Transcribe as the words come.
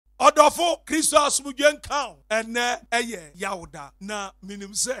Odofo Kristo asumudwen kan ene eye yawda na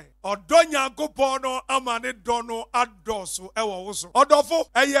minim se odo Nyankopon no amane do no adoso ewo wo so. Odofo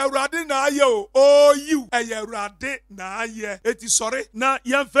eye Awurade na aye o you eye Awurade na aye. Eti sorry na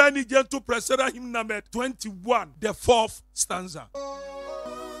yemfa ni gentle presera hymn number 21, the 4th stanza.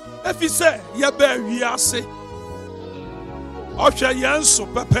 If he say yebe wiase ohwe yenso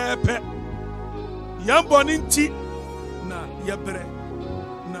pepepe yamboni nti na yebre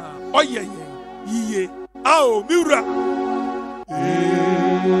na oye yiye ao miura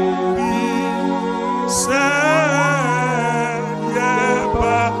se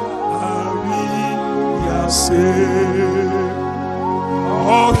yeba wiase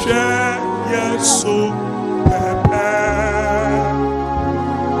ohwe yenso pepe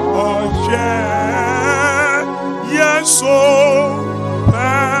yeso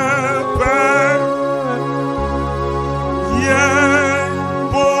pepe ye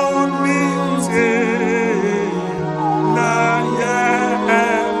bonite na ye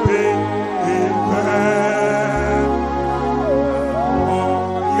ebe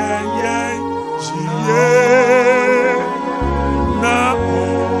jiye na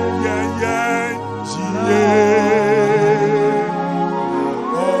jiye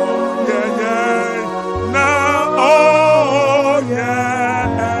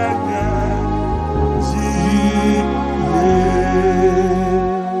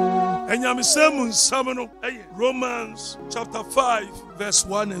Romans chapter 5 verse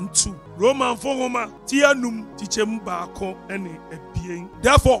 1 and 2. Roman Fogoma Tianum Tichem Bako ene ebien.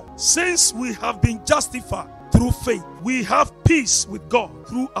 Therefore, since we have been justified through faith, we have peace with God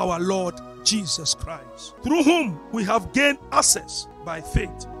through our Lord Jesus Christ, through whom we have gained access by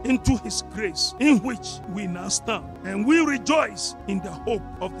faith into his grace, in which we now stand, and we rejoice in the hope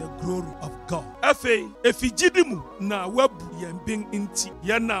of the glory of God. Efijidimu na webu yembing inti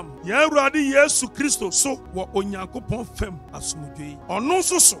yanam yanradi Yesu Kristo so wa Onyankopon fem asumudwe ono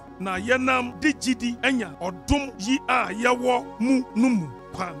so na yanam digidi enya odum yi a yawo mu numu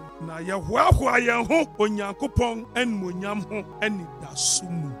kwan na yahwahwa yan ho Onyankopon enmonyam ho eni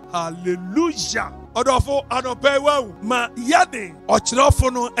dasumu. Hallelujah. Odofo anopewa ma yade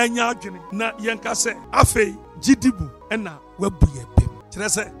ochirofo no enya adwene na yenka se afei jidibu ena webu yebem kire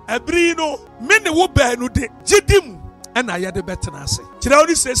se ebri no me ne wo baanu de jidimu ena yade betena ase kire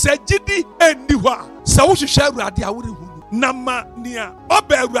oni se jidi enni ho a se wo hwehwe Awurade a wori hu na ma nia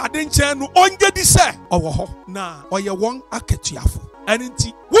oba Awurade nchen no ongedi se owo ho na oye won akatuafo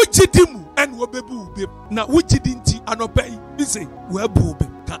enti wo jidimu en wo bebu bem na wo jidi nti anopai bi se webu bem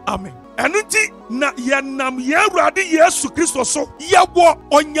ka amen. Enuti na yanam Awurade Yesu Kristo so yebo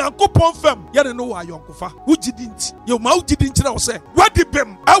Onyankopon fam yede no wa yonkofa wugidi nti ye ma wugidi nti na wo se wadi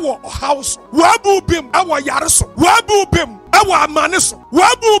bem ewo house wabu bem ewo yare so wabu bem ewo amane so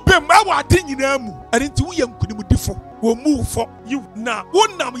wabu bem ewo ade nyina mu enti wo yankunim difo wo mu fo you na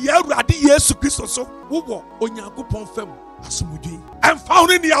wonam Awurade Yesu Kristo so wo Onyankopon fam asumudwe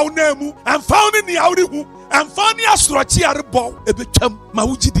emfauni ni awnamu emfauni ni awrihu emfauni asrochi arebo ebetwam ma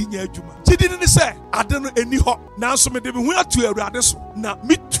wugidi nya adwuma gidi ni se ade no eni ho nanso me de me hu atu Awurade so na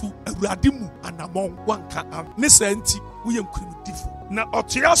mitu Awurade mu anamon wanka am ne santi wo yankurimdifo na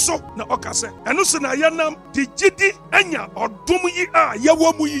otia so na okase eno se na yanam de gidi anya odum yi a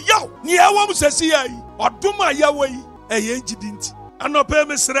yawo mu yi yaw ni yawo mu sesi yi odum a yawo yi eye gidi nti anope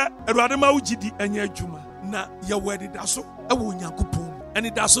mesre Awurade ma wugidi anya adwuma na yawadi daso ewo Onyankopon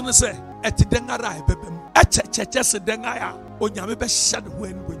eni daso ne se etidengara ebebem echecheche se dengaya onyame be hya de ho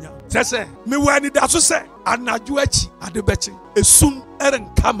ani bonya sese me wani daso se anaju achi ade bechi esum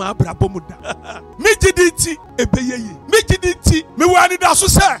erenka ma abrabomuda me gidinti ebeyeye me gidinti me wani daso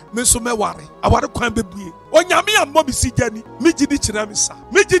se me so meware aware kwan bebue onyame ammo bi sigani me gidi kira me sa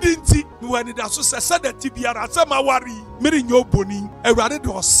me gidinti me wani daso se sadati biara se mawari mere nyo boni Awurade de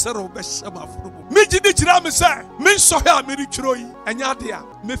osero be hya ma afuro me gidi kira me se me so ha me ri twiro yi enya de a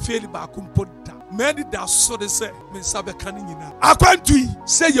me feli ba kumpo da me da so de se me sabe kan nyina akwantu yi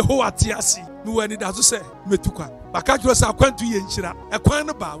se Yehowa te ase me wani da so se metukwa baka kiro se akwantu yi enhyira ekwan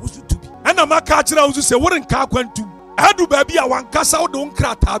no ba wusu tubi ena maka kira wusu se worenka akwantu adu ba bi a wankasa wo de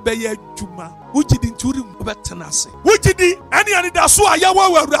nkrata ba ye adwuma wugidi nturi mu betena ase wugidi ene da so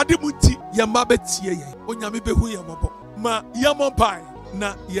ayawo Awurade mu nti ye ma betie ye onyame behu ye mobo ma ye mompai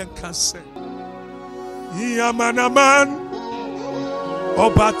na ye nka se Yamanaman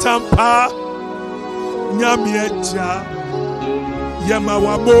Obatampa Nyamiecha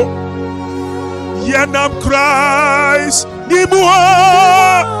Yamawamo Yanam Christ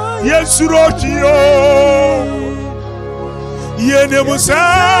Nimua Yesurochio Yenemusa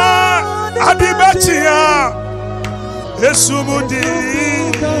Adibachia Esumundi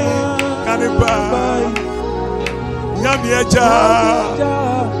kanipa nyame eja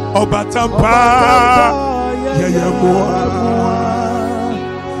obatampa yeyemwa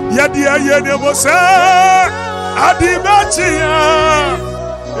yadi ayene mose adibachia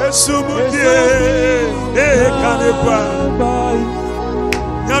esumudie kanipa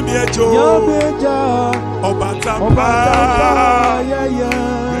nyame ejo obatampa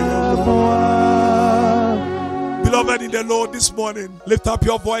Beloved in the Lord, this morning, lift up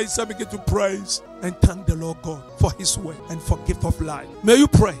your voice and begin to praise and thank the Lord God for his word and for gift of life. May you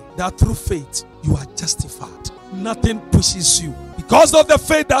pray that through faith you are justified. Nothing pushes you. Because of the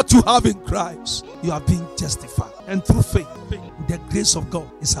faith that you have in Christ, you are being justified. And through faith, the grace of God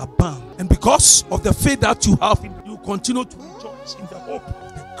is abound. And because of the faith that you have, you continue to rejoice in the hope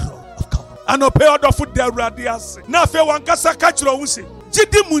of the glory of God. And pay order for the radiance. Now, if you want to catch your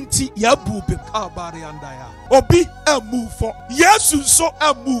Jidi munti ya bube kabari andaya. Obi move for. Yesu so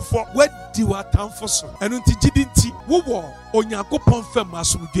move for. Where do you attend for so? And unti jidi nti wo Onyankopon fam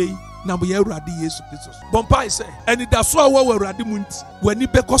asomdwei na mo ye Awurade Yesu Kristo. Bompa say eni da so awo Awurade munti. Wani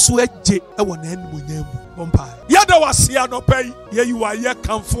bekoso eje e wo na animonyam. Bompa. Yada wase anopai ye you are ye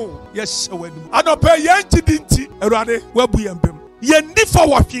kanfo ye hyewanim. Anopai ye jidi nti Awurade wabu ye mbem. Yenifo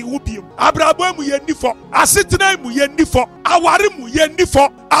wafi ubiem abrabo mu yenifo asetena mu yenifo aware mu yenifo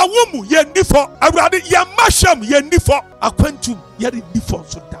awo mu yenifo Awurade yemahwam yenifo akwantum yeri nifo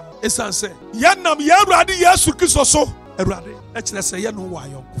so da esanse yenam ye Awurade Yesu Kristo so Awurade ekire se ye no wa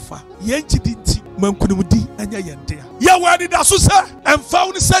yonkofa yenjidi nti mankunumdi anya yendea ye wadi da so se emfa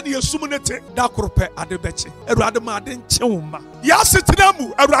woni se ne yesum ne te da korope ade beche Awurade ma ade nche woma ya setena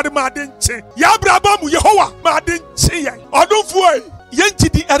mu Awurade ma ade nche ya abrabo mu Yehowa ma ade nche ye odunfo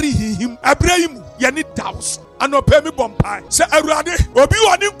yenjidi erihihim abrahim ye ni dawso anope mi bompai se Awurade obi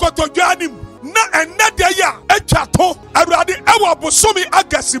woni nkotodwanim na enede ya etwato Awurade ewo bosomi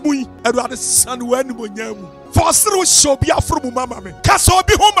agasimu yi Awurade sanu wani monyamu for suru shobi afuru mama me kasa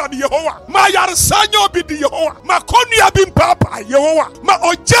obi homa me Yehowa ma yar sanyo obi di Yehowa ma konu abi mpapa Yehowa ma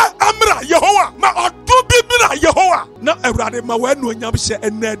oje amra Yehowa ma odubi mra Yehowa na Awurade ma wanu onyam hye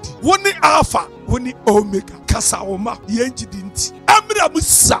enadi woni alpha woni omega kasa oma yenjidi nti amra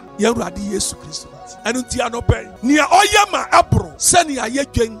musa ye Awurade Yesu Kristo enunti anope nia oyema abro sani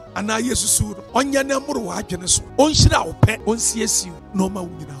ayedwen ana Yesu no onye na muru wa adwene so onhyira wo pe onsiesiu no ma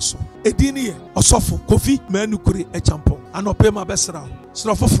wunyina so edini ye osofo kofi manukuri echampon anope ma besra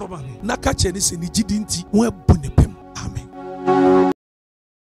srofo froma na ka che ni se ni jidi nti wo abu ne pem amen.